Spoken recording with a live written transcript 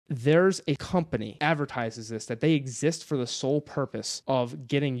there's a company advertises this, that they exist for the sole purpose of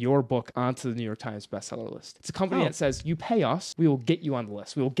getting your book onto the New York Times bestseller list. It's a company that says, you pay us, we will get you on the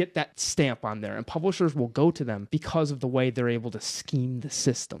list. We will get that stamp on there, and publishers will go to them because of the way they're able to scheme the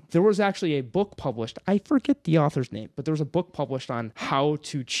system. There was actually a book published, I forget the author's name, but there was a book published on how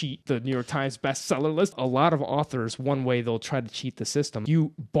to cheat the New York Times bestseller list. A lot of authors, one way they'll try to cheat the system,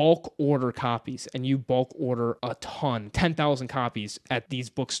 you bulk order copies, and you bulk order a ton, 10,000 copies at these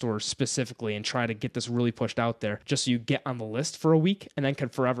bookstores specifically, and try to get this really pushed out there just so you get on the list for a week and then can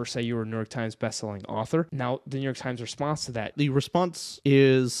forever say you were a New York Times bestselling author. Now, the New York Times response to that. The response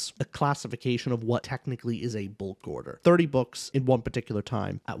is a classification of what technically is a bulk order. 30 books in one particular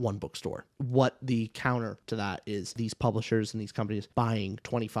time at one bookstore. What the counter to that is these publishers and these companies buying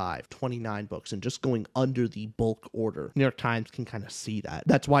 25, 29 books and just going under the bulk order. New York Times can kind of see that.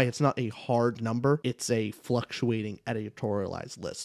 That's why it's not a hard number. It's a fluctuating editorialized list.